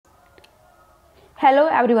Hello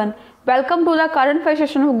everyone, welcome to the current affair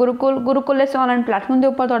session of Gurukul इस online platform के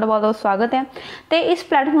उपर तुहाडा बहुत बहुत स्वागत है। तो इस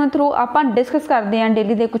प्लेटफॉर्म के थ्रू आप डिस्कस करते हैं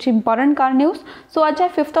डेली के कुछ इंपॉर्टेंट कार न्यूज़। सो अज है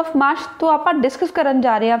 5th ऑफ मार्च, तो आप डिस्कस करन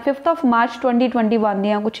जा रहे हैं 5th ऑफ मार्च 2021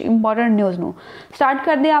 दी कुछ इंपॉर्टेंट न्यूज़ नूं। स्टार्ट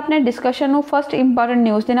करते हैं अपने डिस्कशन नूं फर्स्ट इंपॉर्टेंट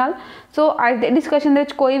न्यूज़ के नाल। सो अज के डिस्कशन के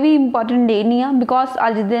कोई भी इंपॉर्टेंट डे नहीं है, बिकॉज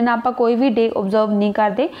अज दिन आप कोई भी डे ऑब्जर्व नहीं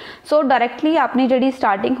करते। सो डायरैक्टली अपनी जी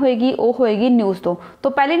स्टार्टिंग होएगी वो होएगी न्यूज़ तो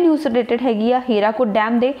पहले न्यूज़ रिलेटेड हैगी हीराकुद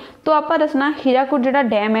डैम दे। तो आप दसना हीराकुद जो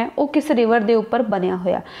डैम है वो किस रिवर के उपर बनया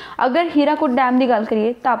होया। अगर हीराकुद डैम की गल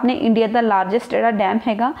करिए तो अपने इंडिया का लार्जेस्ट जो डैम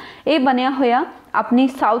हैगा ये बनया होया अपनी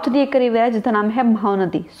साउथ की एक रिवर है जिसका नाम है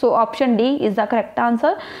Mahanadi. So option D is the correct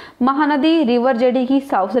answer. Mahanadi river जी कि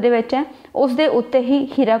साउथ के है उस दे उत्ते ही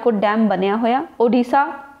हीराकुद डैम बनया होया, ओडिशा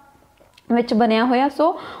विच बनया होया।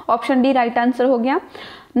 So option D right answer हो गया।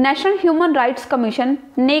 नैशनल ह्यूमन राइट्स कमीशन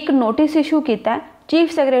ने एक नोटिस इशू किया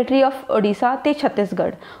चीफ सैक्रटरी ऑफ ओडिशा ते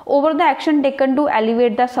Chhattisgarh over the action taken to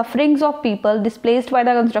elevate the sufferings of people displaced by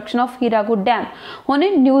the construction of Hirakud dam. हुणे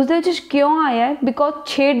न्यूज़ दे क्यों आया है, बिकॉज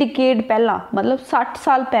 6 डिकेड पहला मतलब 60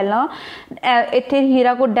 साल पहला इत्थे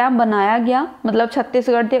हीराकुद डैम बनाया गया, मतलब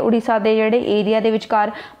छत्तीसगढ़ ते ओडिशा के जोड़े एरिया के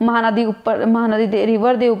विचकार महानदी दे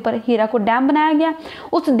रिवर के उपर हीराकुद डैम बनाया गया।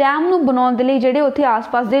 उस डैम नूं बनाउण दे लई जिहड़े उत्थे आस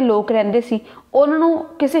पास के लोग रहिंदे सी उन्होंने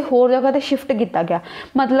किसी होर जगह पर शिफ्ट किया गया।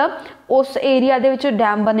 मतलब उस एरिया दे विच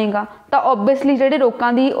डैम बनेगा तो ओबीयसली जिहड़े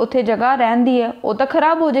लोगों की उत्थे जगह रहिंदी है वो तो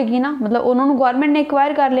खराब हो जाएगी ना। मतलब उन्होंने गवर्नमेंट ने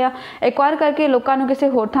एक्वायर कर लिया, एक्वायर करके लोगों को किसी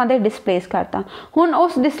होर थां ते डिसप्लेस करता। हुण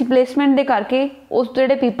उस डिसप्लेसमेंट के करके उस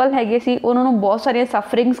जिहड़े पीपल हैगे सी उन्होंने बहुत सारिया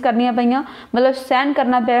सफरिंग्स करनियां पईयां, मतलब सहन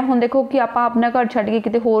करना पाया। हुण देखो कि आप अपना घर छड्ड के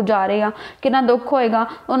किते होर जा रहे हैं, कितना दुख होएगा,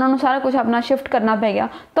 उन्होंने सारा कुछ अपना शिफ्ट करना पै गया।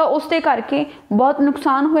 तो उसके करके बहुत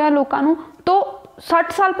नुकसान होया लोगों को। तो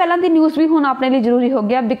 60 साल पहला की न्यूज़ भी हुण अपने लिए जरूरी हो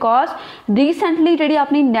गया, बिकॉज रीसेंटली जी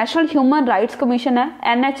अपनी नैशनल ह्यूमन राइट्स कमीशन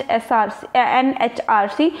है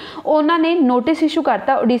NHRC उन्होंने नोटिस इशू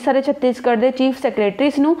करता ओडिशा के छत्तीसगढ़ के चीफ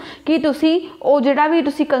सैक्रटरीज नूं कि तुसी वो जिहड़ा भी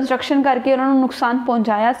तुसी कंस्ट्रक्शन करके उन्होंने नुकसान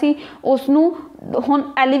पहुँचाया सी उसनूं हुण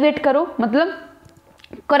एलीवेट करो, मतलब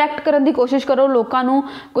करैक्ट करने की कोशिश करो, लोगों को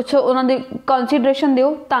कुछ उन्होंने कंसीडरेशन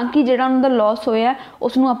दिओ ताकि जिहड़ा उन्होंने लॉस होया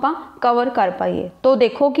उसनूं आपां कवर कर पाइए। तो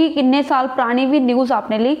देखो कि किन्ने साल पुरानी भी न्यूज़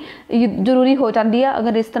अपने लिए जरूरी हो जाती है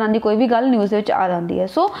अगर इस तरह की कोई भी गल न्यूज़ में आ जाती है।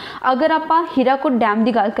 सो अगर आप हीराकुद डैम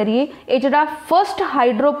की गल करिए, ये जो फर्स्ट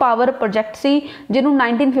हाइड्रो पावर प्रोजैक्ट सी जिन्होंने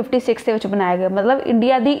 1956 के बनाया गया, मतलब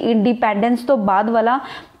इंडिया की इंडिपेंडेंस तो बाद वाला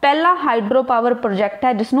पहला हाइड्रो पावर प्रोजैक्ट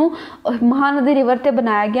है जिसनों महानदी रिवर से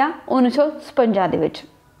बनाया गया 1957 के।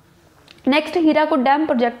 नैक्सट हीराकुद डैम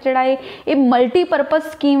प्रोजैक्ट जोड़ा है ये मल्टीपर्पज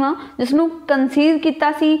स्कीम आ जिसनों कंसीव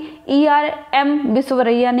किया ERM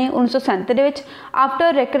विश्वरैया ने 1937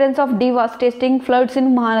 after recurrence of devastating floods in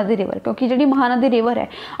Mahanadi river. क्योंकि जी महानदी रिवर है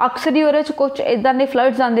अक्सर ही वो कुछ इदा के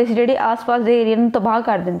फ्लड्स आते थे आस पास के एरिया तबाह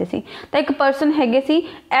कर देंगे सी। तो एक परसन है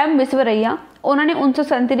M विश्वरैया, उन्होंने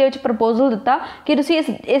 1937 प्रपोजल दिता कि तुसी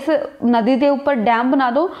इस नदी के उपर डैम बना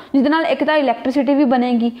दो जिस एक तो इलैक्ट्रिसिटी भी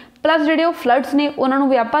बनेगी प्लस जोड़े फ्लड्स ने उन्होंने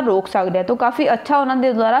भी आप रोक सकते हैं। तो काफ़ी अच्छा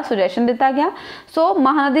उन्होंने द्वारा सुजैशन दिता गया। सो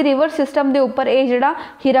महानदी रिवर सिस्टम के उपर ये जोड़ा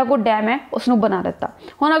हीराकुद डैम है उसनों बना दिता।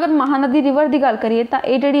 हुण अगर महानदी रिवर की गल करिए तो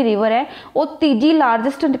ये जी रिवर है वो तीजी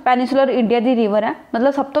लार्जेस्ट पेनिसुलर इंडिया की रिवर है।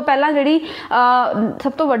 मतलब सब तो पहला जी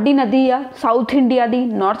सब तो वड्डी नदी आ साउथ इंडिया की,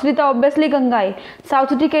 नॉर्थ की तो ओबीयसली गंगा है,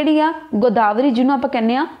 साउथ की किहड़ी आ गोदावरी जिन्होंं आप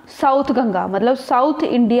कहने साउथ गंगा, मतलब साउथ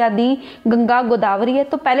इंडिया की गंगा गोदावरी है।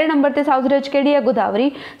 तो पहले नंबर पर साउथ रिच किहड़ी है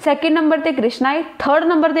गोदावरी, सैकेंड नंबर पर कृष्णा है, थर्ड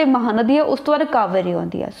नंबर पर महानदी है, उस तो बाद कावेरी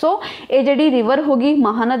आती है। सो ये जी रिवर होगी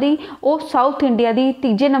महानदी वो साउथ इंडिया की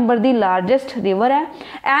तीजे नंबर की लार्जेस्ट रिवर है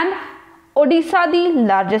एंड ओडिशा की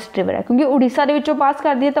लार्जेस्ट रिवर है, क्योंकि ओडिशा के विचों पास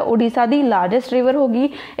कर दी है तो ओडिशा की लार्जेस्ट रिवर होगी।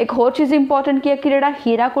 एक होर चीज़ इंपॉर्टेंट की है कि जो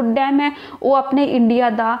हीराकुद डैम है वो अपने इंडिया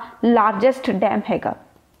का लार्जेस्ट डैम हैगा।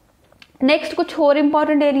 नैक्सट कुछ होर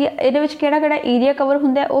इंपॉर्टेंट एरिया ये किहड़ा एरिया कवर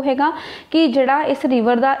होंदा है वो हैगा कि जिहड़ा इस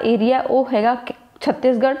रिवर का एरिया वो हैगा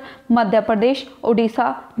छत्तीसगढ़, मध्य प्रदेश,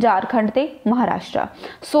 ओडिशा, झारखंड ते महाराष्ट्र।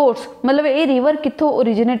 सोर्स मतलब ये रिवर कित्थों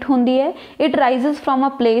ओरिजिनेट होंदी है, it rises from a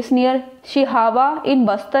place near शिहावा in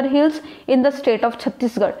Bastar hills in the state of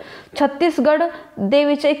Chhattisgarh. Chhattisgarh दे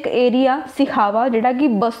विच एक एरिया सिहावा जिहड़ा कि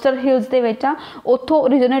बस्तर हिल्स दे विच आ उत्थों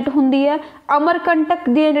ओरिजिनेट होंदी है। अमरकंटक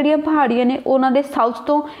दी जिहड़ियां पहाड़ियां ने उन्हां दे साउथ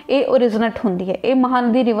तो ये ओरिजिनेट होंदी है। ये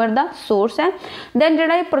महानदी रिवर का सोर्स है। दैन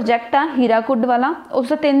जिहड़ा ये प्रोजैक्ट आ हीराकुद वाला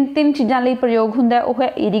उस तीन चीज़ों लई प्रयोग होंदा है, वो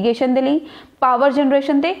है इरीगेशन दे लई, पावर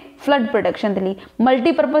जनरेशन ते फ्लड प्रोटेक्शन के लिए।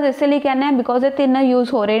 मल्टीपर्पज इसलिए कहने हैं बिकॉज ये तीन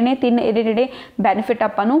यूज़ हो रहे हैं, तीन ये जोड़े बैनीफिट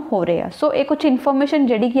आपू हो रहे हैं। सो ये कुछ इन्फॉर्मेशन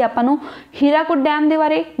जी कि आपू हीराकुद डैम के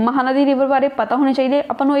बारे महानदी रिवर बारे पता होनी चाहिए।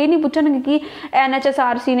 आपू ये नहीं पूछणगे कि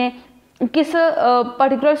NHRC ने किस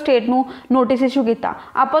पर्टिकुलर स्टेट नू नोटिस इशू किया।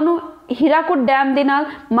 आपां नू हीराकुड डैम के नाल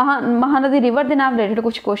महानदी रिवर के नाल रिलेटेड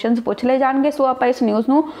कुछ क्वेश्चन पूछ ले जाएंगे। सो आप इस न्यूज़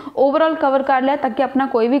नू ओवरऑल कवर कर लिया ताकि अपना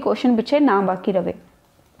कोई भी क्वेश्चन पिछे ना बाकी रहे।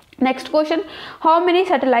 Next question, how many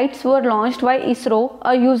satellites were launched by ISRO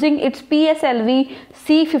using its PSLV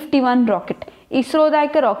C51 rocket. ISRO का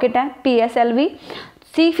एक रॉकेट है PSLV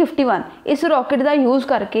C51, इस रॉकेट का यूज़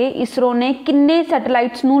करके इसरो ने किन्ने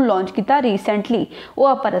सैटेलाइट्स नू लॉन्च किया रिसेंटली, वो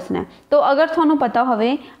आप दसना है। तो अगर थानू पता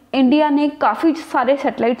होवे इंडिया ने काफ़ी सारे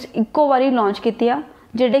सैटेलाइट्स इक्को बारी लॉन्च किए,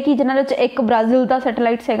 जिहड़े कि जिन्हां दे एक ब्राज़ील का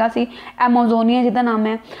सैटेलाइट्स हैगा सी एमाजोनिया जिहदा नाम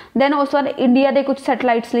है। दैन उस बार इंडिया के कुछ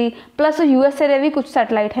सैटेलाइट्स ली प्लस USA के भी कुछ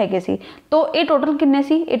सैटेलाइट हैगे सी। तो ये टोटल किन्ने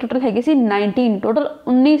सी, ये टोटल हैगे सी 19, टोटल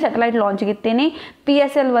 19 सैटेलाइट लॉन्च किए ने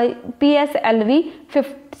PSLV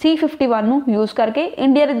C51 नू यूज़ करके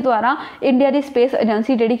इंडिया के द्वारा, इंडिया की स्पेस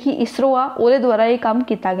एजेंसी जिहड़ी कि इसरो आ उहदे द्वारा ये काम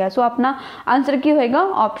किया गया। सो अपना आंसर की होएगा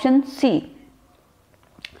option C।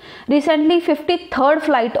 Recently, 53rd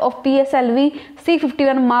flight of PSLV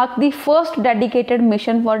C51 marked the first dedicated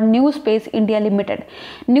mission for New Space India Limited।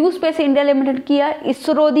 New Space India Limited की है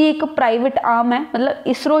इसरो दी एक प्राइवेट आर्म है, मतलब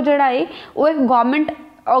इसरो जड़ा है वो एक गवर्नमेंट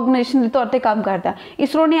ऑर्गेनाइजेशन के तौर पर काम करता है।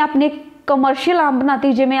 इसरो ने अपनी कमर्शियल आर्म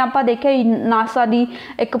बनाती, जिमें आप देखे नासा की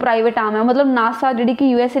एक प्राइवेट आर्म है, मतलब नासा जी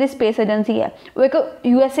कि USA की स्पेस एजेंसी है, वो एक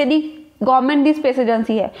USA की गवर्नमेंट की स्पेस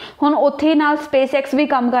एजेंसी है। हुण उत्थे नाल SpaceX भी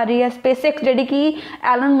काम कर रही है। SpaceX जिहड़ी कि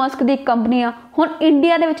एलन मस्क की एक कंपनी आ। हुण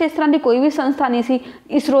इंडिया दे विच इस तरह की कोई भी संस्था नहीं सी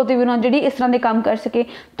इसरो के बिना जिहड़ी इस तरह के काम कर सके।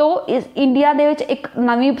 तो इस इंडिया दे विच एक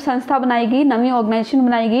नवी संस्था बनाई गई, नवी ऑर्गेनाइजेशन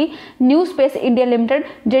बनाई गई न्यू स्पेस इंडिया लिमिटेड,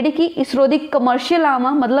 जिहड़ी कि इसरो की कमर्शियल आर्म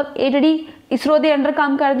आ, मतलब ये जिहड़ी इसरो के अंडर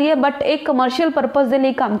काम करती है बट एक कमर्शियल परपज़ के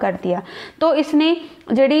लिए काम करती है। तो इसने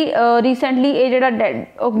जिहड़ी रिसेंटली ये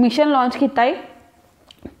जिहड़ा मिशन लॉन्च किया है,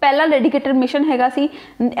 पहला डेडिकेटेड मिशन हैगा सी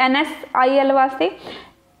NSIL वास्ते,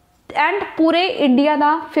 एंड पूरे इंडिया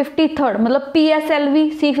का 53rd मतलब PSLV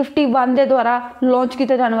C51 के द्वारा लॉन्च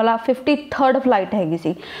किया जाने वाला 53rd फ्लाइट हैगी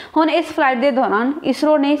सी। हुण इस फ्लाइट के दौरान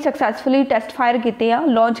इसरो ने सक्सैसफुली टेस्ट फायर किए,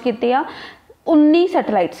 लॉन्च किए 19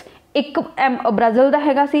 सैटेलाइट्स। एक ब्राज़ील का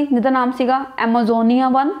हैगा सी जिसका नाम सीगा एमाजोनिया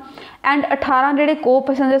 1, एंड 18 जिहड़े को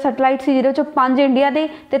पैसेंजर सैटेलाइट सी, जिहदे 5 इंडिया के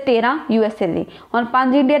ते 13 USA के। और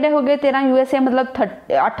 5 इंडिया के हो गए, 13 USA, मतलब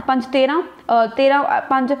 8 5 13 13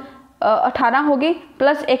 5 18 हो गए,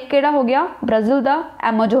 प्लस एक केड़ा हो गया ब्राज़ील का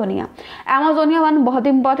एमाजोनिया 1 बहुत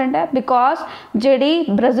इंपॉर्टेंट है बिकॉज जिहड़ी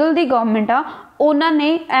ब्राज़ील की गवर्नमेंट आ उन्होंने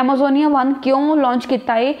एमाजोनिया 1 क्यों लॉन्च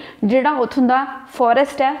किया है, जिहड़ा उत्थों का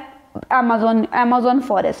फॉरेस्ट है एमाजोन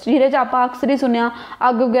फॉरेस्ट, जिहदे आप अक्सर ही सुनिया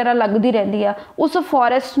अग वगैरह लगती रहती है, उस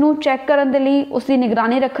फॉरेस्ट नू चैक करने के लिए, उसकी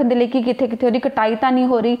निगरानी रखने के लिए कि कितने कितने उसकी कटाई तो नहीं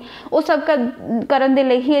हो रही, वो सब करने के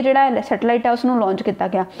लिए ही ये जिहड़ा सैटेलाइट है उसनू लॉन्च किया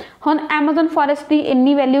गया। हुण एमाजोन फॉरेस्ट की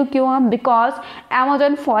इन्नी वैल्यू क्यों आ, बिकॉज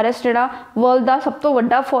एमाजोन फॉरेस्ट जिहड़ा वर्ल्ड का सब तो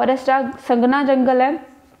वड्डा फॉरेस्ट है, संघना जंगल है,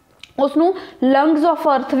 उसनू लंग्स ऑफ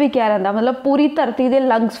अर्थ भी कहा रहा, मतलब पूरी धरती के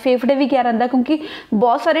लंग्स फेफड़े भी कहा रहा, क्योंकि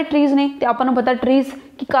बहुत सारे ट्रीज़ ने तो आपको पता ट्रीज़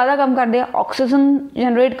कि काहदा काम करते हैं, ऑक्सीजन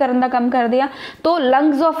जनरेट करने का काम करते हैं। तो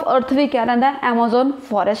लंग्स ऑफ अर्थ भी कहा रहा एमाजोन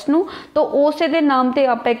फॉरेस्ट नू। तो उस दे नाम से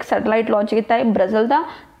आप एक सैटेलाइट लॉन्च किया है ब्राज़ील का,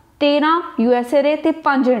 13 USA के ते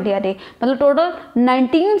 5 इंडिया के, मतलब टोटल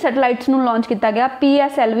 19 सैटेलाइट्स नू लॉन्च किया गया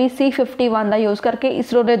PSLV C51 का यूज़ करके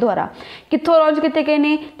इसरो के द्वारा। कित्थों लॉन्च किए गए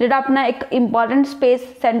हैं, जिहड़ा अपना एक इंपॉर्टेंट स्पेस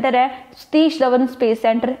सेंटर है Satish Dhawan space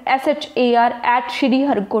centre SHAR eight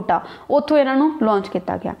Sriharikota, उत्थों इन्हों लॉन्च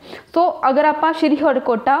किया गया। सो अगर आप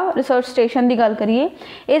श्रीहरिकोटा रिसर्च स्टेशन की गल करिए,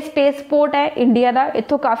 ये स्पेस पोर्ट है इंडिया का,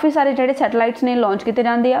 इत्थों काफ़ी सारे जिहड़े सैटेलाइट्स ने लॉन्च किए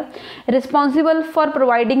जाते हैं। Responsible for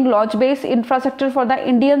providing launch base infrastructure for the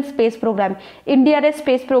Indian space programme, India के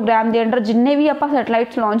स्पेस प्रोग्राम के अंडर जिन्ने भी आप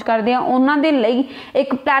सैटेलाइट्स लॉन्च करते हैं उन्होंने लिए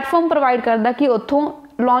एक प्लेटफॉर्म प्रोवाइड करता कि उत्थों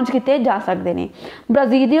लॉन्च किए जा सकते हैं।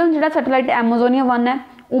 ब्राज़ीलियन जो सैटेलाइट एमाजोनिया 1 है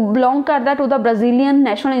वो बिलोंग करता to the Brazilian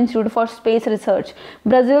national institute for space research,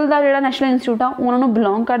 Brazil का जो नैशनल इंस्टीट्यूट आ उन्होंने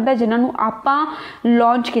बिलोंग करता जिन्होंने आप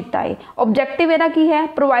लॉन्च किया है। ऑब्जेक्टिव इहदा की है,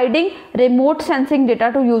 providing remote sensing data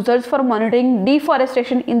to users for monitoring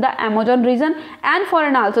deforestation in the Amazon reason and for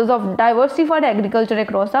analysis of diversified agriculture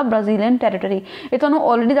across the Brazilian territory. ये तुहानूं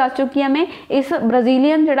ऑलरेडी दस चुकी है मैं, इस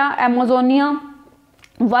ब्राज़ीलियन जो एमाजोनिया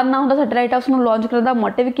 1 नाम का सैटेलाइट है उसनू लॉन्च करने का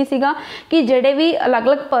मोटिव की सीगा कि जेडे भी अलग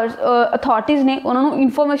अलग अथॉरिटीज़ ने उन्होंने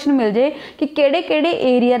इन्फॉर्मेशन मिल जाए कि किहड़े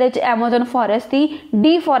एरिया एमाजोन फॉरेस्ट की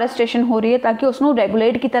डिफॉरेस्टेशन हो रही है, ताकि उसनू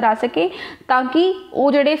रेगूलेट किया जा सके, ताकि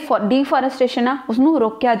वो जिहड़े डिफॉरेस्टेशन आ उसनू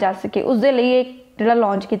रोकया जा सके। उस दे लई एक जिहड़ा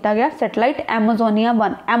लॉन्च किया गया सैटेलाइट एमाजोनिया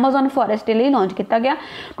 1 एमाजोन फॉरेस्ट के लिए लॉन्च किया गया।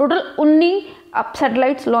 टोटल 19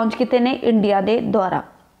 सैटेलाइट्स लॉन्च किए हैं इंडिया के द्वारा।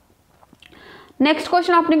 नैक्सट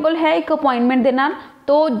क्वेश्चन अपने को है एक अपॉइंटमेंट के नाल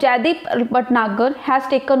तो Jaideep Bhatnagar has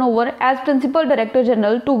taken over as principal director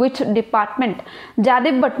general to which department.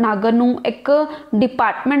 Jaideep Bhatnagar नूं एक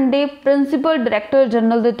डिपार्टमेंट के प्रिंसीपल डायरैक्टर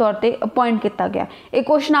जनरल के तौर पर अपॉइंट किया गया। एक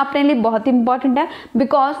क्वेश्चन अपने लिए बहुत इंपॉर्टेंट है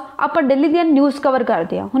बिकॉज आप डेली दी न्यूज़ कवर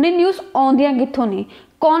करते हैं। हुणे न्यूज़ आउंदियां कित्थों ने,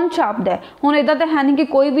 कौन छापदा है। हुण इदां तो है नहीं कि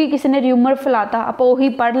कोई भी किसी ने र्यूमर फैलाता आप उही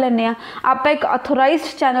पढ़ लैंदे आ, आप एक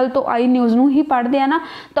अथोराइज्ड चैनल तो आई न्यूज़ नूं ही पढ़ते हैं ना।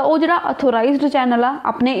 तो वो जिहड़ा अथोराइज्ड चैनल आ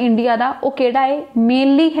अपने इंडिया का वो किहड़ा है,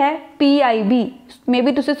 मेनली है PIB। मे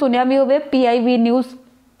बी तुसीं सुनिया भी होवे PIB न्यूज़।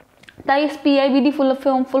 तो इस PIB की फुल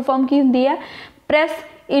फॉर्म की हुंदी है, प्रैस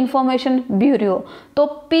इनफॉर्मेशन ब्यूरो। तो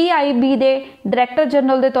PIB के डायरैक्टर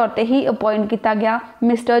जनरल के तौर पर ही अपॉइंट किया गया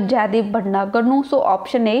मिस्टर जयदीप भटनागर नूं। So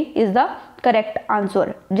option A is the correct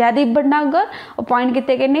answer. Jaideep Bhatnagar appoint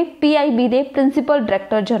किए गए ने PIB के प्रिंसीपल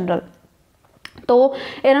डायरैक्टर जनरल। तो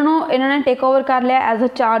इन्होंने टेक ओवर कर लिया as a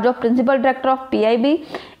charge of principal director of PIB।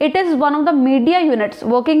 It is one of the media units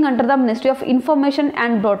working under the ministry of information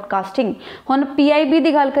and broadcasting. हुण PIB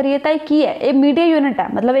की गल करिए तो की है, ये मीडिया यूनिट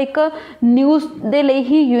है, मतलब एक न्यूज़ के लिए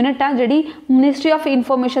ही यूनिट है जी मिनिस्ट्री ऑफ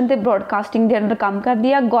इनफॉर्मेशन ते ब्रॉडकास्टिंग के अंडर काम करती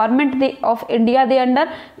है, गौरमेंट ऑफ इंडिया के अंडर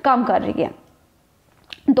काम कर रही है।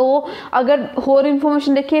 तो अगर होर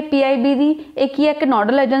इनफॉर्मेशन देखिए PIB की एक ही एक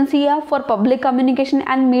नोडल एजेंसी है for public communication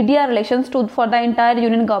and media relations to for the entire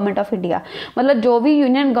union government of India. मतलब जो भी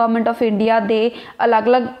यूनियन गवर्नमेंट ऑफ इंडिया के अलग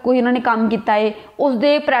अलग कोई उन्होंने काम किया है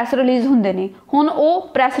उसके प्रैस रिलीज़ होंगे ने। हुण वो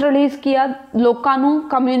प्रैस रिलीज़ किया लोगों को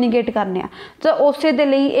कम्यूनीकेट करने, तो उस दे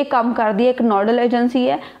लई ये काम करती है एक नोडल एजेंसी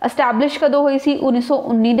है। एस्टैबलिश कदों हुई सी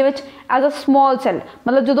 1919 एज अ स्मॉल सेल,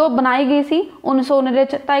 मतलब जो बनाई गई सी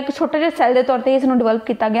 1919 तो एक छोटे जे सैल के तौर पर इसनूं डिवेलप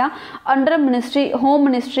किया गया under ministry home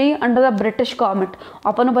ministry under the British government.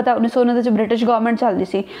 आपको पता 1919 ब्रिटिश गवर्नमेंट चलती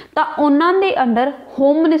सी, तो उन्होंने अंडर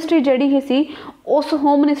होम मिनिस्ट्री जिहड़ी सी उस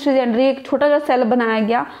होम मिनिस्ट्री के अंडर एक छोटा जिहा सैल बनाया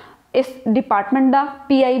गया इस डिपार्टमेंट का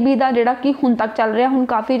PIB का जिहड़ा कि हुण तक चल रहा, हुण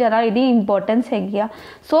काफ़ी ज़्यादा इहदी इंपोर्टेंस हैगी आ।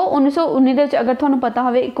 सो 1919 अगर तुहानूं पता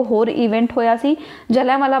होवे एक होर इवेंट होया सी,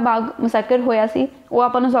 जलियांवाला बाग मैसेकर होया सी, वो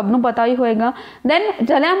आपां नूं सब नूं पता ही होएगा। दैन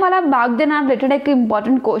जलियांवाला बाग दे नाल रिलेटेड एक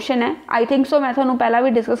इंपॉर्टेंट क्वेश्चन है, आई थिंक सो मैं तुहानूं पहला भी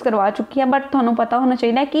डिस्कस करवा चुकी है, बट तुहानूं पता होना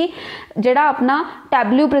चाहिए कि जिहड़ा अपना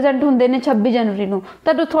टैबलू प्रेजेंट होंदे ने 26 जनवरी नूं,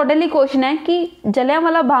 तो तुहाडे लई क्वेश्चन है कि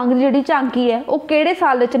जलियांवाला बाग दी जिहड़ी झांकी है वो किहड़े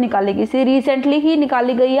साल विच निकाली गई सी। रीसेंटली ही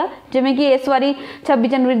निकाली गई आ, जिवें कि इस बारी 26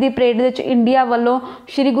 जनवरी की परेड विच इंडिया वालों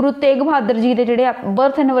श्री गुरु तेग बहादुर जी के जिहड़े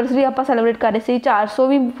बर्थ एनिवर्सरी आप सैलीब्रेट कर रहे सी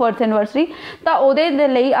 400वीं बर्थ एनिवर्सरी, तो उहदे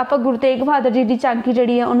लई आप गुरु तेग बहादुर जी की झांकी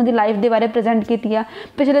जिहड़ी है उन्होंने लाइफ के बारे प्रेजेंट की है।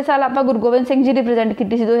 पिछले साल आप गुरु गोबिंद सिंह जी की प्रेजेंट की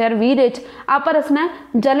 2020 आप दसना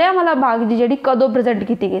जलियांवाला बाग की जिहड़ी कदों प्रेजेंट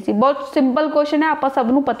की गई सी। बहुत सिंपल क्वेश्चन है, आप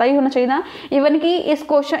सबनूं पता ही होना चाहिए। ईवन कि इस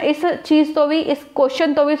चीज़ तो भी इस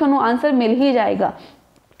क्वेश्चन तो भी तुहानूं आंसर मिल ही जाएगा।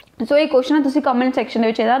 सो ये क्वेश्चन है तुसीं कमेंट सैक्शन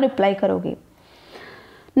में रिप्लाई करोगे।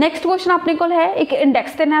 नैक्सट क्वेश्चन अपने को है एक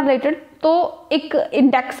इंडैक्स के नाल रिलेटेड। तो एक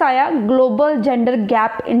इंडैक्स आया ग्लोबल जेंडर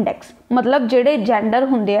गैप इंडैक्स, मतलब जेडे जेंडर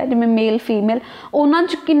होंगे है जिवें मेल फीमेल उन्हां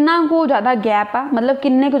च किन्ना को ज़्यादा गैप आ, मतलब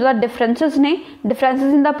किन्ने को ज़्यादा डिफरेंसिस ने,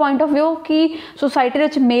 differences in the point of view कि सोसाइटी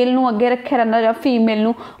विच मेल नूं अगे रखे रहिंदा या फीमेल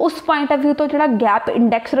नूं, उस पॉइंट ऑफ व्यू तो जिहड़ा गैप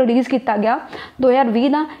इंडैक्स रिलीज़ किया गया 2020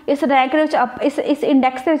 का। इस रैंक इस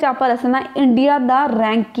इंडैक्स के आप दसना इंडिया का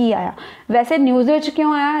रैंक की आया। वैसे न्यूज़ विच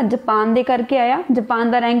क्यों आया, जापान दे करके आया,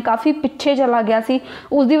 जापान का रैंक काफ़ी पिछे चला गया सी,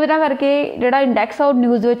 उसकी वजह करके जिहड़ा इंडैक्स है वो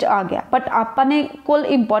न्यूज़ विच आ गया। बट आपने कोल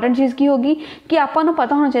इंपॉर्टेंट चीज़ की होगी कि आपको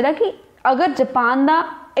पता होना चाहिए कि अगर जापान का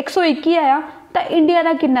 121 आया तो इंडिया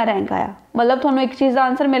का कितना रैंक आया। मतलब थोड़ा एक चीज़ का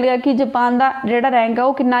आंसर मिल गया कि जापान का जिहड़ा रैंक है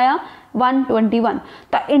वो कितना आया 121,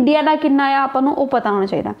 तो इंडिया का कितना आया आपको वो पता होना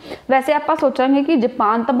चाहिए। वैसे आप सोचांगे कि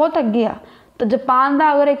जापान तो बहुत अगे आ, तो जापान का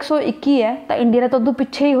अगर 121 है तो इंडिया तो उदों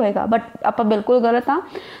पिछे ही होएगा, बट आप बिल्कुल गलत हाँ,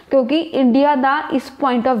 क्योंकि इंडिया का इस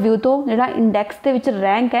पॉइंट ऑफ व्यू तो जिहड़ा इंडैक्स के विच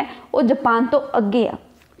रैंक है वो जापान तो अगे आ।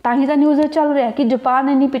 ताही तो न्यूज़ चल रहा है कि जापान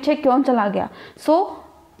इन्नी पिछे क्यों चला गया। So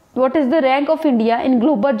what is the rank of India in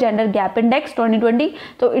global gender gap index 2020।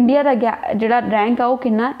 तो इंडिया का जिहड़ा रैंक है वो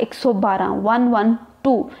कितना 112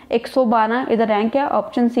 112 इधर रैंक है।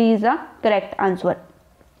 Option C is the correct answer.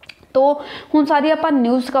 तो हुण सारी आप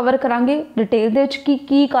न्यूज़ कवर करांगे डिटेल दे विच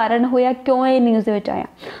की कारण होया, क्यों ये न्यूज़ दे विच आया।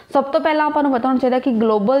 सब तो पहला आपको पता होना चाहिए कि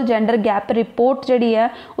ग्लोबल जेंडर गैप रिपोर्ट जिहड़ी है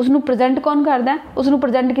उसनूं प्रेजेंट कौन करता है, उसनूं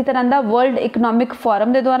प्रेजेंट किया जाता वर्ल्ड इकनॉमिक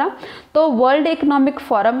फोरम के द्वारा। तो वर्ल्ड इकनॉमिक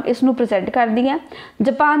फोरम इसनूं प्रेजेंट करती है।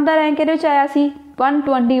 जापान का रैंक इहदे विच आया सी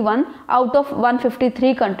 121 आउट ऑफ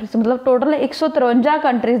 153 कंट्रीज, मतलब टोटल 153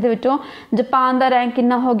 कंट्रीज दे विचों जापान का रैंक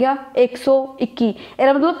कितना हो गया 121।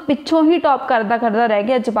 इसका मतलब पिछों ही टॉप करता करता रह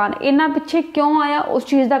गया जापान। इन्ना पिछे क्यों आया उस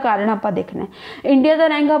चीज़ का कारण आप देखना है। इंडिया का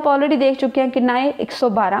रैंक आप ऑलरेडी देख चुके हैं कितना है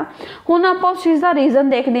 112। हुण आप उस चीज़ का रीजन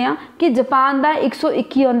देखते हैं कि जापान का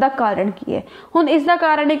 121 आने का कारण की है। हुण इसका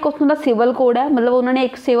कारण एक उत्थों का सिविल कोड है, मतलब उन्होंने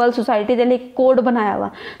एक सिविल सोसाइटी के लिए कोड बनाया वा,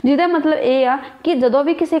 जिहदा मतलब ये आ कि जदों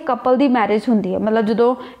भी किसी कपल की मैरिज होंदी है, मतलब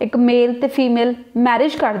जो एक मेल ते फीमेल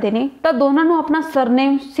मैरिज करते हैं तो दोनों को अपना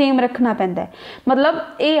सरनेम सेम रखना पैंदा है।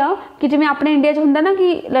 मतलब ये आ कि जिवें अपने इंडिया होंदा ना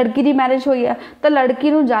कि लड़की की मैरिज हुई है तो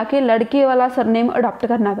लड़की को जाके लड़के वाला सरनेम अडॉप्ट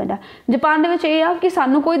करना पैंदा। जापान दे विच ये आ कि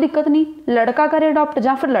सानू कोई दिक्कत नहीं, लड़का करे अडॉप्ट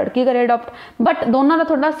या फिर लड़की करे अडॉप्ट, बट दोनों का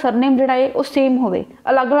थोड़ा सरनेम जिहड़ा है वो सेम होवे,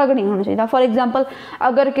 अलग अलग नहीं होना चाहिए। फॉर एग्जाम्पल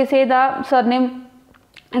अगर किसी का सरनेम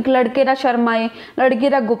एक लड़के का शर्मा है, लड़की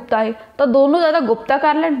का गुप्ता है, तो दोनों ज़्यादा गुप्ता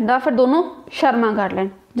कर लैन या फिर दोनों शर्मा कर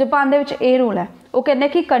लैन। जापान दे विच ये रूल है। वो कहते हैं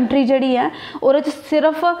कि कंट्री जिहड़ी है उहदे च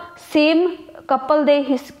सिर्फ सेम कपल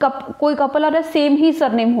दे कोई कपल आ सेम ही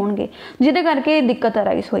सरनेम होणगे, जिहदे करके दिक्कत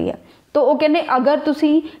अराइज हुई है। तो वो कहते अगर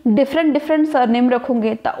तुसी डिफरेंट सरनेम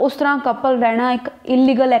रखोगे तो उस तरह कपल रहना एक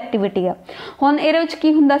इलीगल एक्टिविटी है। हुण इहदे विच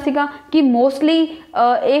की हुंदा सीगा कि मोस्टली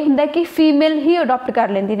ये हुंदा कि फीमेल ही अडॉप्ट कर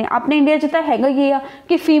लेंदी ने। अपने इंडिया च तो हैगा ही आ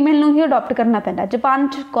कि फीमेल नूं ही अडॉप्ट करना पैंदा। जापान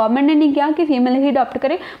च गवर्नमेंट ने नहीं कहा कि फीमेल ही अडॉप्ट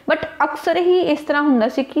करे, बट अक्सर ही इस तरह हुंदा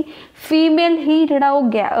सी कि फीमेल ही जिहड़ा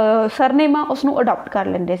वो सरनेम आ उसनूं अडॉप्ट कर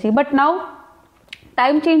लेंदे सी। बट नाउ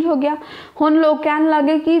टाइम चेंज हो गया। हुण लोग कहन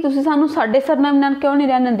लगे कि तुसीं सानूं साडे सरनेम नाल क्यों नहीं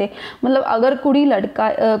रहन दिंदे। मतलब अगर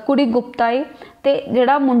कुड़ी गुप्ता है तो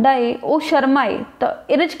जिहड़ा मुंडा है वो शर्मा है तो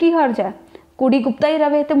इहदे च की हर्ज है, कुड़ी गुप्ता ही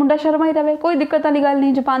रहे तो मुंडा शर्मा ही रहे, कोई दिक्कत वाली गल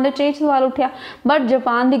नहीं। जापान दे ये सवाल उठा, बट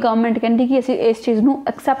जापान की गवर्नमेंट कहती कि असीं इस चीज़ को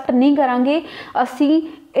एक्सैप्ट नहीं करांगे, असीं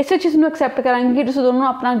इस चीज़ को एक्सैप्ट करांगे कि तुसीं दोनों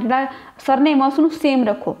अपना जिहड़ा सरनेम है उसनूं सेम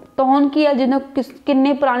रखो। तो हुण की है जिन्हों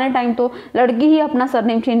किन्ने पुराने टाइम तो लड़की ही अपना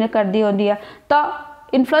सरनेम चेंज करती होंदी है, तो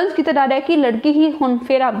इन्फ्लुएंस किया जा रहा है कि लड़की ही हुण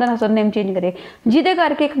फिर अपना सरनेम चेंज करे, जिहदे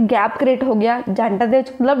करके एक गैप क्रिएट हो गया जेंडर दे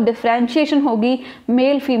विच, मतलब डिफरेंशिएशन हो गई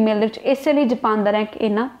मेल फीमेल दे विच। इसलिए जापान का रैंक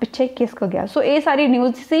इन्ना पिछे खिसक गया। सो ये सारी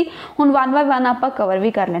न्यूज़ सी, हुण 1 बाय 1 आपां कवर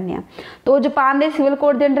भी कर लैंदे आ। तो जापान के सिविल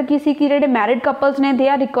कोड के अंडर की सी कि जिहड़े मैरिड कपल्स ने they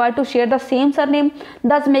are required to share the same surname,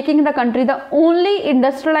 दस making the country the only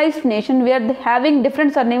industrialised nation where having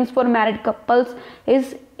different surnames for married couples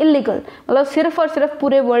is illegal. मतलब सिर्फ और सिर्फ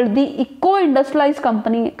पूरे वर्ल्ड की इको इंडस्ट्रियलाइज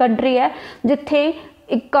कंट्री है जिथे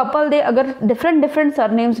एक कपल दे अगर डिफरेंट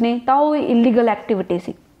सरनेम्स ने तो वो इलीगल एक्टिविटी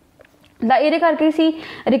सी। ये करके सी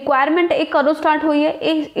रिक्वायरमेंट एक कदों स्टार्ट हुई है,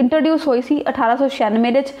 ये इंट्रोड्यूस हुई सी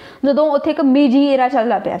 1896 जो उत्थे एक मीजी एरा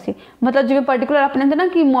चलता पाया सी। मतलब जिवें पर्टिकुलर अपने ना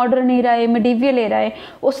कि मॉडर्न एरा है, मिडीवियल एरा है,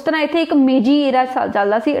 उस तरह इत्थे एक मीजी एरा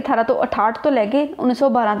चलता सी 1868 तो लैके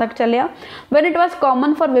 1912 तक चलिया। When it was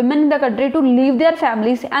common for women in the country to leave their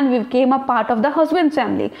families and became a part of the husband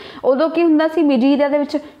family. उदों की हुंदा सी मीजी एरा दे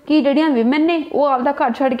विच कि जिहड़ियां विमेन ने वो आपदा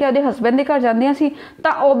घर छड्ड के आपदे हसबैंड के घर जांदियां सी,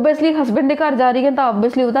 तां ओबवियसली हसबैंड के घर जा रही है तो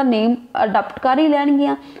ओबवियसली उसका नेम अडॉप्ट कर ही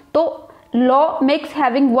लैणगियां। तो law makes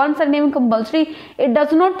having one surname compulsory, it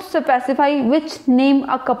does not specify which name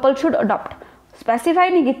a couple should adopt. Specify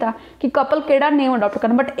नहीं किया कि कपल केड़ा नेम अडॉप्ट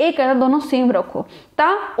करना, बट ये कहता दोनों सेम रखो।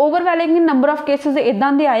 तो ओवरवैलिंग नंबर ऑफ केसेस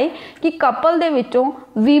इदां दे आए कि कपल दे विचों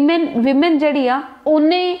विमेन जिहड़ी आ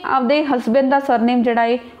उन्हें आपदे हसबैंड का सरनेम जिहड़ा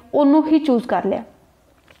है उन्होंने ही चूज कर लिया।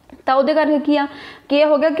 तो वो करके की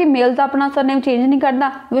हो गया कि मेल तो अपना सरनेम चेंज नहीं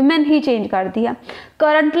करता, विमेन ही चेंज करती है।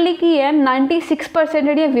 करंटली की है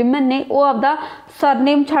 96% जी विमेन ने वो आपदा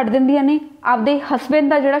सरनेम छड्ड दिंदियां ने, आपदे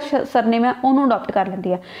हसबैंड का जो सरनेम है उन्होंने अडॉप्ट कर लेंदी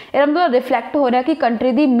है। इसका मतलब रिफ्लैक्ट हो रहा कि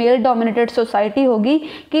कंट्री की मेल डोमिनेटेड सोसाइटी होगी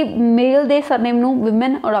कि मेल के सरनेम नूं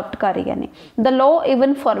विमेन अडॉप्ट कर रही ने। The law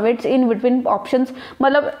even forwards in between options,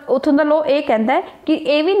 मतलब उत्थों का लॉ ये कहता है कि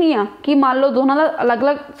ये भी नहीं आ कि मान लो दोनों का अलग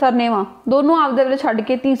अलग सरनेम आ, दोनों आपदे वाले छड्ड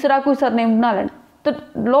के तीसरा कोई सरनेम बना लैण, तो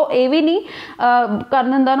लॉ ये भी नहीं कर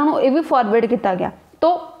दिंदा, उन्होंने ये भी फॉरवर्ड किया गया। तो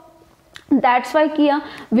दैट्स वाई की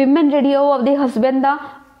विमेन जी अपने हसबैंड का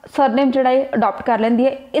सरनेम जोड़ा है अडॉप्ट कर लेंदी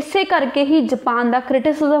है। इसे करके ही जापान का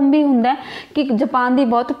क्रिटिसिज्म भी होंदा है कि जापान की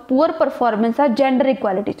बहुत पुअर परफॉर्मेंस है जेंडर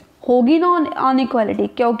इक्वालिटी होगी ना अनइक्वालिटी,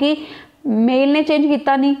 क्योंकि मेल ने चेंज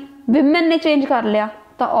किया नहीं, विमेन ने चेंज कर लिया,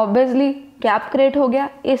 तो ओबवियसली गैप क्रिएट हो गया।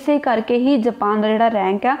 इसे करके ही जापान का जोड़ा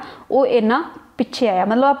रैंक है वो इन्ना पिछे आया।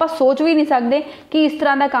 मतलब आप सोच भी नहीं सकते कि इस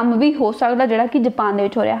तरह का काम भी हो सकता जोड़ा कि जापान दे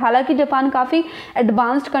विच हो रहा। हालांकि जापान काफ़ी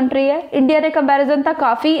एडवांस्ड कंट्री है, इंडिया के कंपैरिजन तो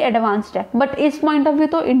काफ़ी एडवांस्ड है, बट इस पॉइंट ऑफ व्यू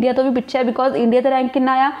तो इंडिया तो भी पिछे है, बिकॉज इंडिया का रैंक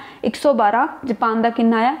कितना आया 112, जापान का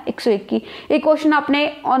कितना आया 121। ये क्वेश्चन अपने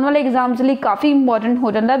आने वाले एग्जाम्स लिए काफ़ी इंपॉर्टेंट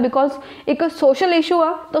हो जाता है, बिकॉज एक सोशल इशू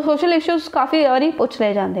आ तो सोशल इशूज़ काफ़ी बारी पूछ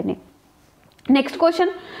ले जाते हैं। Next question,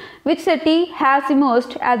 which city has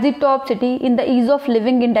emerged as the top city in the ease of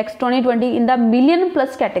living index 2020 in the million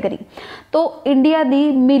plus category। तो इंडिया दी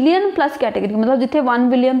मिलियन प्लस कैटेगरी मतलब जिथे 1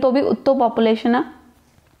 बिलियन तो भी उत्तों पॉपूलेशन है,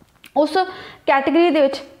 उस कैटेगरी दे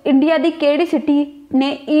विच इंडिया दी केड़ी city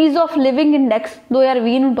ने ease of living index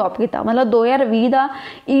 2020 नूं टॉप किया। मतलब 2020 का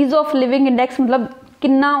ईज ऑफ लिविंग इंडेक्स मतलब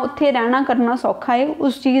किन्ना उत्थे रहना करना सौखा है,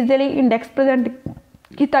 उस चीज़ के लिए इंडेक्स प्रेजेंट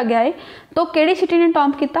किया गया है। तो केड़ी सिटी ने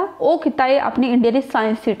टॉप किया, वो किया है अपनी इंडिया की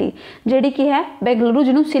साइंस सिटी जिहड़ी कि है बेंगलुरु,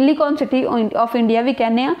 जिन्होंने सिलिकॉन सिटी ऑफ इंडिया भी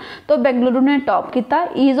कहने आ। तो बेंगलुरु ने टॉप किया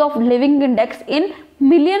ease of living index in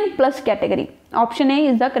million plus category. Option A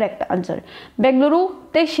is the correct answer. Bengaluru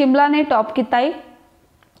ते शिमला ने टॉप किया है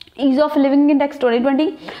ease of living index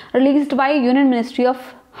 2020 released by union ministry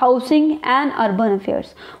of housing and urban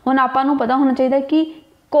affairs. हुण आपां नूं पता होना चाहिए कि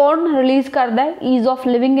कौन रिलीज़ करता है ईज ऑफ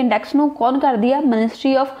लिविंग इंडेक्स नूं, कौन करती है,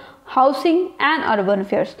 ministry of housing and urban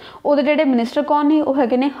affairs. उहदे जिहड़े मिनिस्टर कौन ने, वो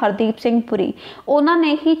है हरदीप सिंह पुरी।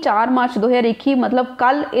 उन्होंने ही 4 मार्च 2021 मतलब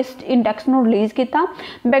कल इस इंडेक्स नूं रिलीज़ किया।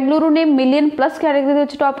 बेंगलुरु ने मिलियन प्लस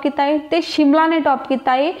कैटेगरी टॉप किया है, तो शिमला ने टॉप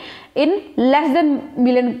किया है इन लैस दैन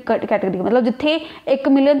मिलियन कैटेगरी मतलब जिथे 1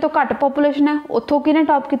 मिलियन तो घट पॉपूलेशन है, उतों किने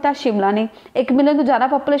टॉप किया, शिमला ने। 1 मिलियन तो ज़्यादा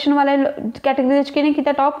पॉपूलेशन वाले कैटेगरी किने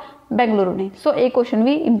किया टॉप, बेंगलुरु ने। सो ये क्वेश्चन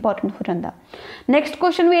भी इंपॉर्टेंट हो जाता। नैक्सट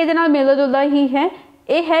क्वेश्चन भी ये मिलता जुलता ही है,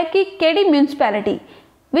 यह है कि केड़ी municipality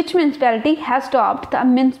which municipality has topped the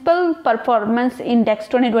municipal performance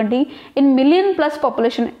index 2020 in million plus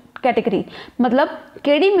population category. मतलब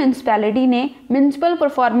केड़ी म्यूनसिपैलिटी ने म्यूनसिपल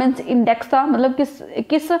परफॉर्मेंस इंडेक्स का मतलब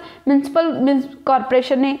किस म्यूनसिपल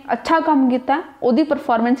कॉरपोरेशन ने अच्छा काम किया, उहदी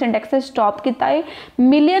परफॉर्मेंस इंडेक्स से टॉप किया है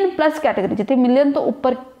मिलियन प्लस कैटेगरी जिथे मिलियन तो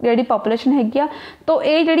उपर जी पॉपूलेशन हैगी। तो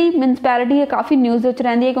ये जी म्यूनसिपैलिटी है काफ़ी न्यूज़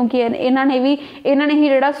रही है क्योंकि इन्होंने ही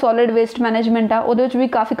जो सॉलिड वेस्ट मैनेजमेंट आ वो भी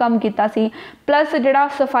काफ़ी काम किया सी, प्लस जो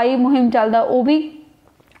सफाई मुहिम चलता वो भी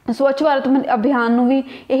स्वच्छ भारत अभियान भी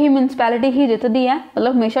यही म्यूनसिपैलिटी ही जितती है,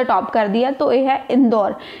 मतलब हमेशा टॉप करती है। तो यह है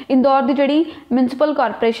इंदौर। इंदौर की जी म्यूनसिपल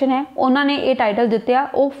कॉरपोरेशन है उन्होंने ये टाइटल दिते आ,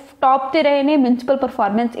 वो टॉप ते रहे ने municipal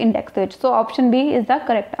performance index which. So option B is the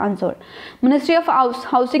correct answer. Ministry of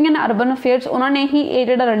housing and urban affairs उन्होंने ही ये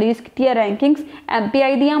जो रिलीज़ की है रैंकिंग्स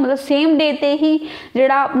MPI दियाँ, मतलब सेम डे ते ही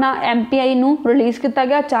जोड़ा अपना MPI नू रिलीज़ किया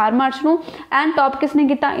गया 4 मार्च नू। एंड टॉप किसने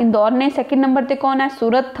किया, इंदौर ने। सैकेंड नंबर पर कौन है,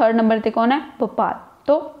 सूरत। थर्ड नंबर पर कौन है, भोपाल।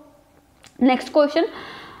 तो next question,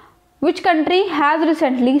 which country has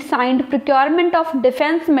recently signed procurement of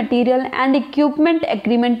defence material and equipment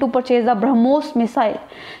agreement to purchase the BrahMos missile.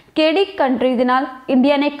 केड़ी कंट्री दे नाल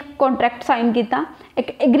इंडिया ने एक कॉन्ट्रैक्ट साइन किया,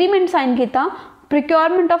 एक एग्रीमेंट साइन किया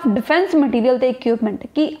प्रोक्योरमेंट ऑफ डिफेंस मटीरियल ते इक्विपमेंट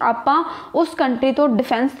कि आपां उस कंट्री तो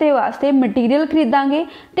डिफेंस के वास्ते मटीरियल खरीदांगे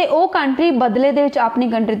तो वो कंट्री बदले दे विच अपनी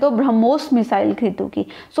कंट्री तो ब्रह्मोस मिसाइल खरीदूगी।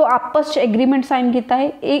 सो आपस एग्रीमेंट साइन किया है।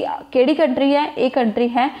 ये केड़ी कंट्री है, ये कंट्री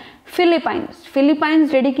है फिलीपाइंस।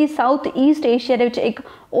 फिलीपाइंस जी कि साउथ ईस्ट एशिया के एक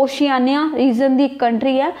ओशियानिया रीजन की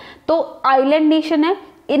कंट्री है, तो आइलैंड नेशन है।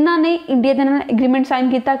 इन्होंने इंडिया के नाल एग्रीमेंट साइन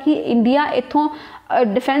किया कि इंडिया इत्थों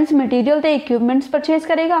डिफेंस मटीरियल ते इक्विपमेंट्स परचेज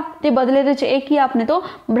करेगा तो बदले दे एक ही आपने तो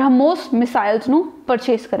ब्रह्मोस मिसाइल्स नू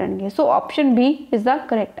परचेज करेंगे। So option B is the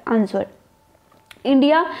correct answer.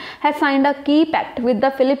 India has signed a key pact with the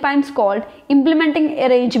Philippines called Implementing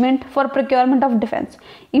Arrangement for Procurement of Defence।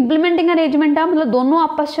 Implementing Arrangement आ मतलब दोनों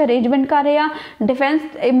आपस में अरेंजमेंट कर रहे हैं, डिफेंस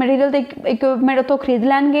मटीरियल इक्विपमेंट उतों खरीद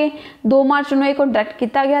लैनगे। 2 मार्च में कॉन्ट्रैक्ट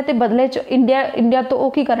किया गया तो बदले इंडिया तो वो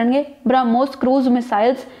की करेंगे ब्रह्मोस क्रूज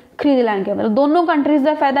मिसाइल्स खरीद लैनगे। मतलब दोनों कंट्रीज़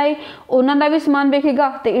का फायदा है, उन्होंने भी समान विकेगा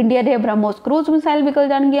तो इंडिया के ब्रह्मोस क्रूज मिसाइल विकल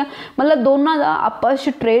जाएगी। मतलब दोनों का आपस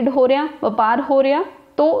ट्रेड हो रहा, व्यापार हो रहा,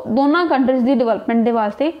 तो दोनों कंट्रीज की डिवेलपमेंट के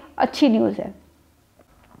वास्ते अच्छी न्यूज़ है।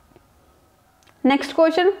 Next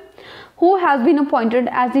question, who has been appointed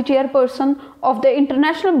as the chairperson of the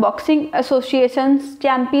international boxing association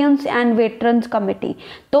champions and veterans committee.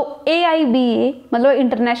 तो AIBA मतलब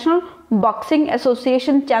international boxing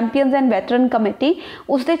association champions and veteran committee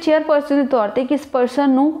उसके चेयरपर्सन के तौर पर किस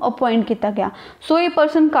पर्सन को अपॉइंट किया गया। सो ये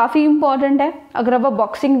पर्सन काफ़ी इंपॉर्टेंट है। अगर आप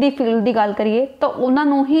बॉक्सिंग की फील्ड की गल करिए तो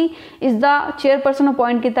उन्होंने ही इसका चेयरपर्सन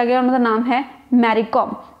अपॉइंट किया गया, उनका नाम है Mary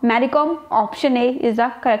com. Mary com option A is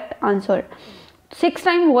the correct answer. 6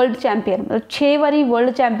 time world champion मतलब 6 बारी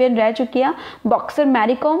वर्ल्ड चैंपियन रह चुकी है boxer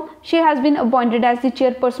Mary com. She has been appointed as the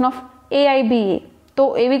chairperson of AIBA। तो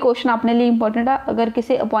ये भी क्वेश्चन अपने लिए इंपॉर्टेंट है अगर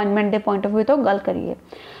किसी अपॉइंटमेंट के पॉइंट ऑफ व्यू तो गल करिए।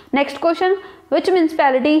 Next question, which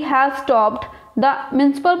municipality has topped the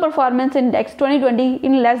municipal performance index 2020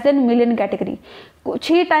 in less than million category.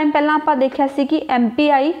 कुछ ही टाइम पहला आप देखा सी कि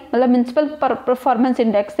MPI मतलब म्यूनसिपल परफॉर्मेंस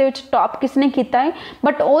इंडेक्स के टॉप किसने किया है,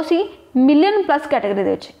 बट वो सी मिलियन प्लस कैटेगरी दे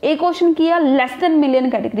विच। ये क्वेश्चन की है लैस दैन मिलियन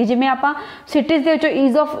कैटेगरी, जिवें आपां सिटीज़ दे विचों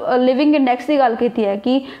ईज़ ऑफ लिविंग इंडैक्स की गल की है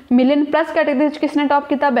कि मिलियन प्लस कैटेगरी किसने टॉप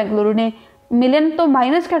किया, बेंगलुरु ने। मिलियन तो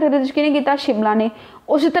माइनस कैटेगरी किने किया, शिमला ने।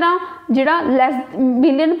 उसी तरह जिहड़ा lace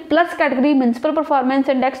million plus category municipal performance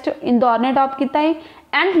index Indore ने टॉप किया है।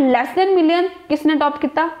 एंड लैस दैन मिलियन किसने टॉप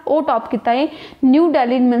किया, वो टॉप किया है new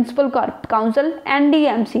Delhi municipal council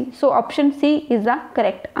NDMC। So option C is the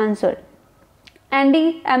correct answer.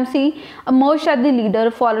 NDMC emerged as the leader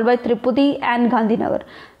followed by Triputi and Gandhinagar.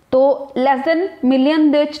 तो less than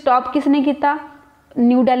million दे विच top किसने किया,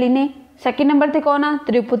 न्यू दिल्ली ने। Second number पर कौन है,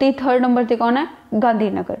 त्रिपुटी। थर्ड नंबर पर कौन है,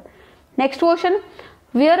 Gandhinagar. Next question,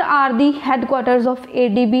 where are the हैडक्वार्टर्स of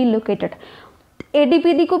ADB located.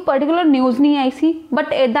 ADB की कोई पर्टिकुलर न्यूज़ नहीं आई सी,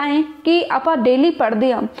 बट इदा है कि आप डेली पढ़ते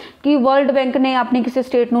हैं कि वर्ल्ड बैंक ने अपनी किसी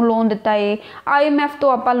स्टेट को लोन दिता है, IMF तो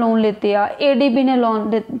आप लोन लेते हैं, ADB ने लोन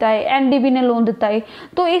दिता है, NDB ने लोन दिता है।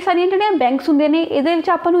 तो ये सारिया जो बैंक्स होंगे ने ये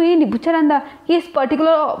आपको ये नहीं पूछा रहा कि इस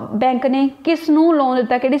पर्टिकुलर बैंक ने किस नूं लोन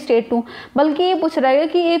दिता, कि स्टेट को, बल्कि ये पूछ रहा है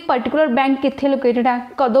कि ये पर्टिकुलर बैंक कित्थे लोकेटेड है,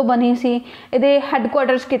 कदों बनी सी, ये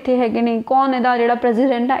हैडक्वार्टर्स कित्थे हैगे ने, कौन इहदा जिहड़ा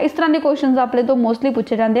प्रेजिडेंट है। इस तरह के क्वेश्चन अपने तो मोस्टली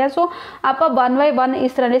पूछे जाते हैं। सो आप 1 बाय 1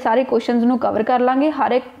 इस तरह के सारे क्वेश्चनस नूं कवर कर लांगे।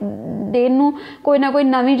 हर एक दिन नूं कोई ना कोई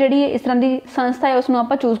नवीं जिहड़ी इस तरह की संस्था है उसनूं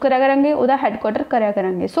आपां चूज करिया करांगे, उहदा हैडक्वार्टर करिया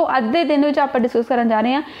करांगे। सो अज दे दिन विच आपां डिस्कस करन जा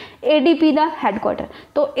रहे हैं ADB दा हैडक्वार्टर।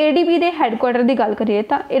 तो ADB दे हैडक्वार्टर की गल करिए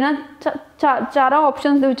तो इन्हां चारों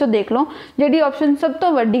ऑप्शनस दे विचों देख लो, जिहड़ी ऑप्शन सब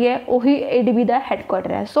तो वड्डी है वही ADB दा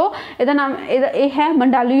हैडक्वार्टर है। सो इहदा नाम ये है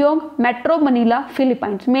मंडालियोंग metro Manila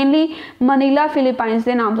Philippines. Mainly Manila Philippines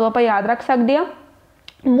के नाम तो आप याद रख सकते हैं।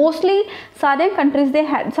 मोस्टली सारे कंट्रीज़ के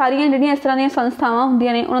सारिया जिहड़ियां इस तरह दी संस्थावां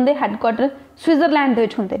हुंदियां ने उन्हां दे हैडक्वार्टर स्विट्जरलैंड दे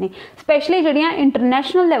विच हुंदे ने। स्पैशली जिहड़ियां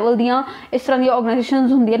इंटरनैशनल लैवल दियां इस तरह दी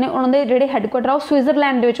ऑर्गेनाइजेशनस हुंदियां ने उन्हां दे जिहड़े हैडक्वार्टर आ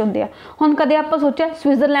स्विट्जरलैंड दे विच हुंदे आ। हुण कदे आपां सोचिआ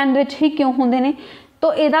स्विट्जरलैंड दे विच ही क्यों हुंदे ने,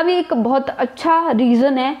 तो यदा भी एक बहुत अच्छा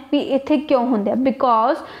रीजन है भी इत्थे क्यों होंगे,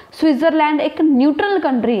 बिकॉज स्विट्जरलैंड एक न्यूट्रल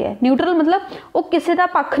कंट्री है। न्यूट्रल मतलब वो किसी का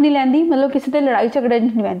पक्ष नहीं लैंदी, मतलब किसी के लड़ाई झगड़े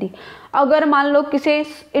नहीं पैंदी। अगर मान लो किसी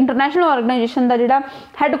इंटरनैशनल ऑर्गेनाइजेशन का जिहड़ा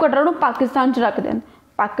हैडक्वार्टर उन्होंने पाकिस्तान च रख देन,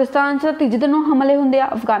 पाकिस्तान से तीजे दिन हमले होंगे,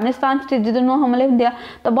 अफगानिस्तान से तीजे दिन हमले होंगे,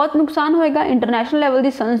 तो बहुत नुकसान होएगा। इंटरनैशनल लैवल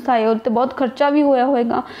की संस्था है और बहुत खर्चा भी होया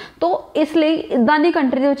होएगा। तो इसलिए इदां दी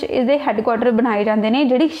कंट्री दे हैडक्वार्टर बनाए जाते हैं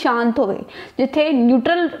जिहड़ी शांत होवे, जिथे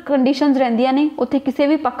न्यूट्रल कंडीशनस रहिंदियां ने, उत्थे किसी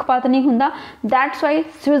भी पक्षपात नहीं हुंदा। दैट्स वाई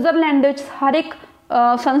स्विट्जरलैंड विच हर एक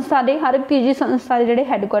संस्था के, हर एक तीजी संस्था के जिहड़े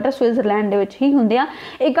हैडक्वार्टर स्विट्जरलैंड विच ही हुंदे आ।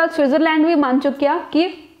 एक गल स्विट्जरलैंड भी मान चुकिया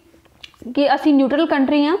कि असीं न्यूट्रल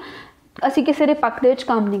कंट्री हाँ, असी किसी के पक्ष के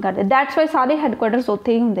काम नहीं करते। दैट्स वाई सारे हैडक्वार्टर्स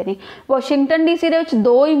उत्थे ही होंदे ने। वाशिंगटन DC दे विच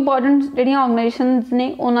 2 इंपोर्टेंट जिहड़ियां ऑर्गेनाइजेशनस ने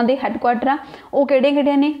उन्हां दे हैडक्वार्टर आ, वो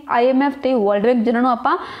किहड़े-किहड़े ने, IMF ते वर्ल्ड बैंक, जिन्हां नूं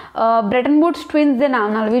आपां ब्रेटन वुड्स ट्विंस के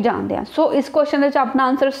नाम नाल भी जानते हैं। सो इस क्वेश्चन दे अपना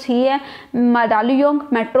आंसर सी है, मंडालियोंग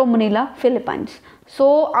मैट्रो मनीला फिलीपाइंस।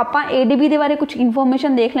 सो आप ADB के बारे कुछ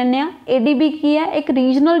इन्फॉर्मेशन देख लें। ADB की है, एक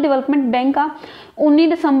रीजनल डिवेलपमेंट बैंक आ, 19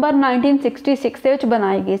 दिसंबर 1966 के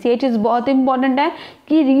बनाई गई सी। ये चीज़ बहुत इंपॉर्टेंट है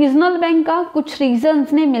कि रीजनल बैंक का कुछ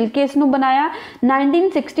रीजनस ने मिलकर इसनूं बनाया,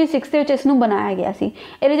 1966 के इसनूं बनाया गया सी।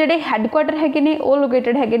 ये जिहड़े हैडक्वार्टर है ने वो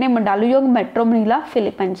लोकेटेड है मंडालियोंग मैट्रो मनीला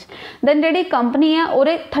फिलीपाइंस। दैन जिहड़ी कंपनी है और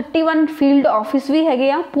 31 फील्ड ऑफिस भी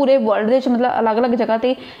है पूरे वर्ल्ड के, मतलब अलग अलग जगह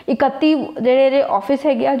पर 31 जिहड़े ऑफिस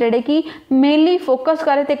है जिहड़े कि मेनली फोकस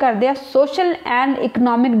करते हैं social and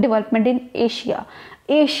economic development in Asia.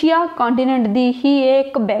 Asia continent दी ही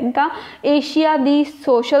एक बैंक आ, एशिया दी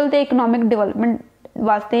सोशल ते इकनॉमिक डिवेलपमेंट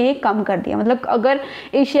वास्ते ये काम करती है। मतलब अगर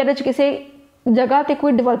एशिया में किसी जगह ते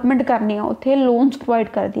कोई डिवेलपमेंट करनी है उत्थे लोन्स प्रोवाइड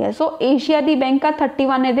करती है। सो एशिया दी बैंक आ,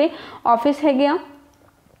 31 ये ऑफिस है।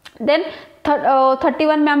 Then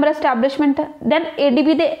 31 member establishment. Then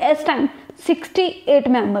ADB दे इस टाइम 68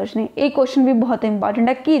 मैंबर्स ने। एक क्वेश्चन भी बहुत इंपॉर्टेंट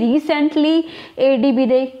है कि रीसेंटली ADB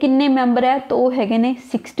दे किन्ने मैंबर है, तो है ने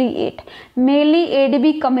 68। मेनली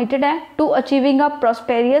ADB कमिटेड है to achieving a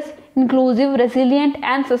prosperous इनकलूसिव रेसिलिएंट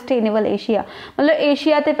and sustainable Asia. मतलब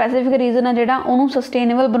एशिया ते पैसिफिक रीजन है जिहड़ा उन्होंने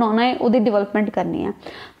सस्टेनेबल बनाना है, उहदी डिवेलपमेंट करनी है।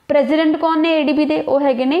 प्रेजिडेंट कौन ने ADB के, वो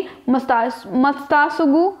है ने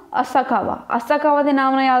मस्तासुगु असाकावा। असाकावा के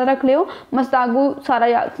नाम याद रख लियो, मस्तागु सारा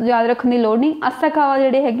याद रखने की लोड़ नहीं। असाकावा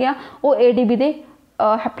जिहड़े है वो ADB के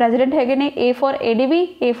प्रेजिडेंट है ने। A for ADB,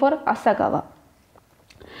 A for Asakawa.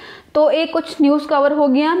 तो ये कुछ न्यूज़ कवर हो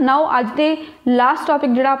गया। नाउ अज दे लास्ट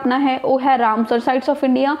टॉपिक जिहड़ा अपना है वो है Ramsar sites of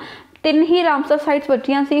India. 3 he Ramsar sites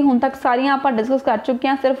बचियां सी, हुण तक सारियां आपां डिस्कस कर चुके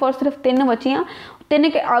हैं, सिर्फ और सिर्फ 3 बचियां।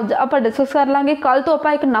 3 आप डिस्कस कर लांगे। कल तो आप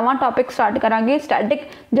एक नवा टॉपिक स्टार्ट करांगे स्टैटिक,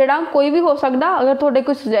 जिहड़ा कोई भी हो सकदा। अगर तुहाडे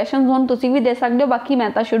कोई सुजैशनस होण तुसीं भी दे सकदे हो, बाकी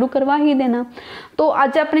मैं तो शुरू करवा ही देना। तो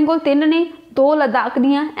अज अपने कोल 3 ने, 2 लद्दाख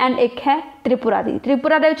दियां एंड एक है त्रिपुरा दी।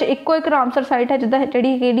 त्रिपुरा दे विच इक्को एक रामसर साइट है जिद्दां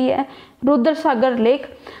जिहड़ी है रुद्र सागर लेक।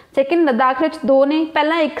 सैकेंड लद्दाख विच 2 ने,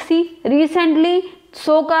 पहला एक सी, रीसेंटली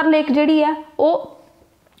सोकार लेक जिहड़ी है वो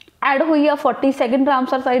ऐड हुई है, 42nd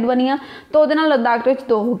रामसर साइट बनी है, तो वो लद्दाख में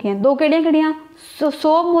 2 हो गई। 2 किहड़ियां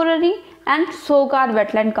सो Moriri and Sokar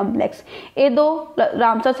wetland complex, ये 2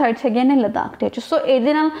 रामसर साइट्स है ने लद्दाख के। सो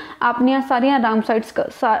ये अपन सारिया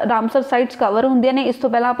रामसर साइट्स कवर होंदियां ने। इस तो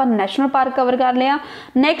पहला आप नैशनल पार्क कवर कर लिया।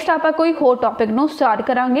 नैक्सट आप कोई होर टॉपिक नूं स्टार्ट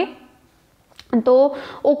करांगे, तो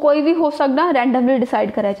वो कोई भी हो सकता, रैंडमली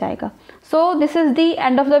डिसाइड करा जाएगा। So this is the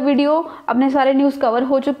end of the video. अपने सारे न्यूज़ कवर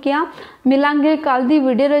हो चुके हैं। मिलांगे कल दी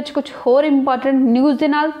वीडियो में कुछ होर इंपॉर्टेंट न्यूज़ के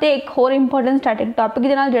नाल ते एक होर इंपॉर्टेंट स्टैटिक टॉपिक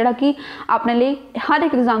के नाल, जिहड़ा कि अपने लिए हर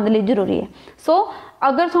एक एग्जाम के लिए जरूरी है। सो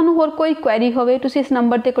अगर तुहानूं होर कोई क्वेरी होवे तुसीं इस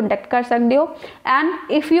नंबर पर कॉन्टैक्ट कर सकते हो।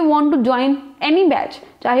 And if you want to join any batch,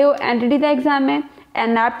 चाहे वो एंटिटी का एग्जाम है,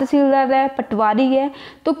 नायब तहसीलदार है, पटवारी है,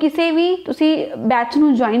 तो किसी भी तुसी बैच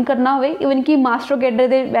में ज्वाइन करना हो, इवन कि मास्टर कैडर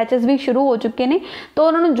के बैचेस भी शुरू हो चुके हैं, तो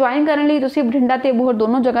उन्होंने ज्वाइन करने लिए तुसी बठिंडा ते अबोहर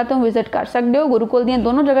दोनों जगह तो विजिट कर सकते हो। गुरुकुल दी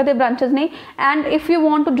दोनों जगह ते ब्रांचेस ने। And if you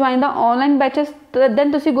want to join the online batches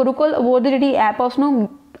then तुसी गुरुकुल अबोहर दी जी ऐप है उसनों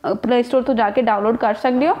प्ले स्टोर तो जाके डाउनलोड कर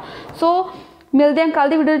सकते हो। सो मिलते हैं कल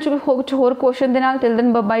की वीडियो कुछ होर क्वेश्चन के नाल। Till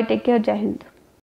then bye bye, take care, जय हिंद।